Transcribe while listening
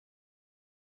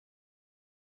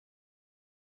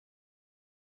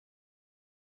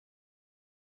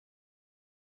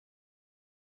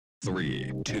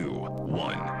3, 2,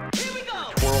 1. Here we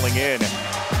go. Twirling in,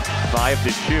 5 to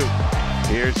shoot.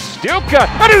 Here's Stucke,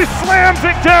 and he slams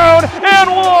it down and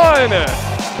one!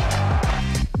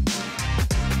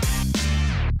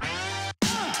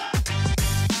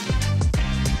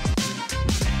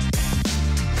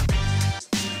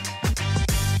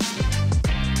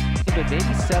 But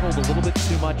maybe settled a little bit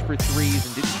too much for threes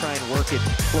and didn't try and work it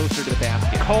closer to the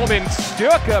basket. Coleman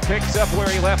Stucke picks up where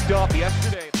he left off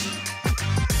yesterday.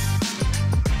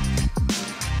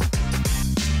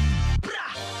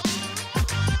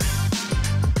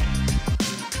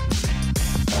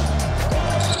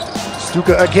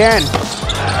 Stucke again.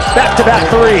 Back-to-back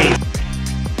three.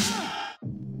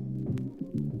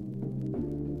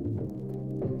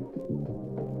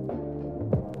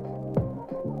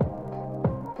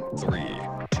 Three,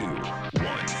 2,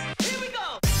 1. Here we go.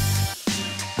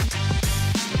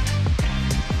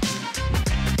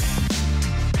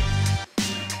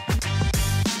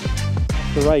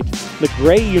 The right, the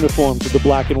gray uniforms with the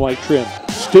black and white trim.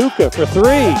 Stucke for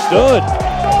three, good.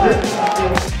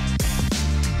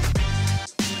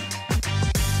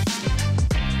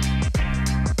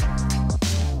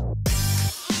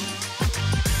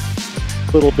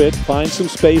 Little bit, find some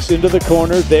space into the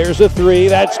corner. There's a three.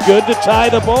 That's good to tie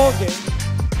the ball game.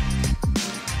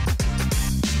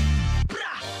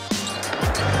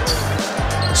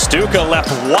 Stucke left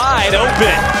wide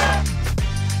open.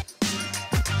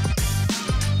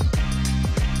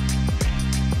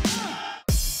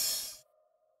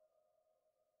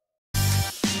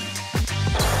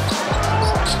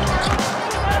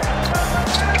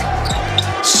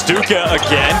 Stucke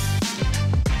again.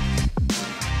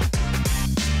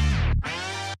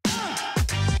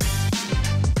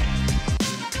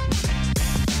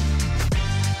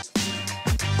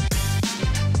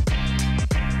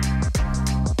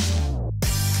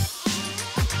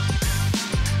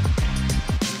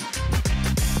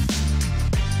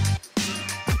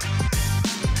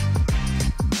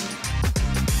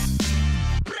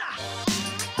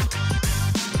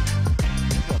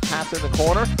 Pass in the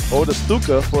corner. To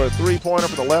Stucke for a three-pointer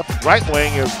from the left. Right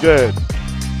wing is good.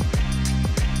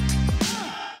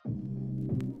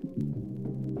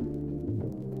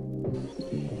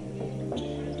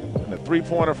 And the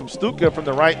three-pointer from Stucke from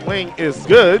the right wing is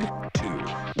good. 2, 1.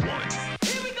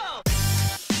 Here we go.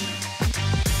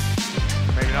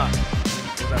 Maybe not.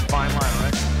 Was that fine line,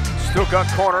 right? Stucke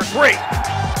corner. Great.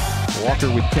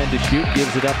 Walker with 10 to shoot,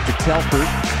 gives it up to Telford.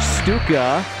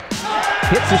 Stucke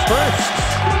hits his first.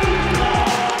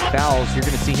 Fouls, you're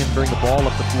going to see him bring the ball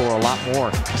up the floor a lot more.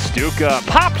 Stucke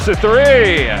pops a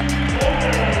three.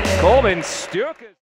 Coleman Stucke.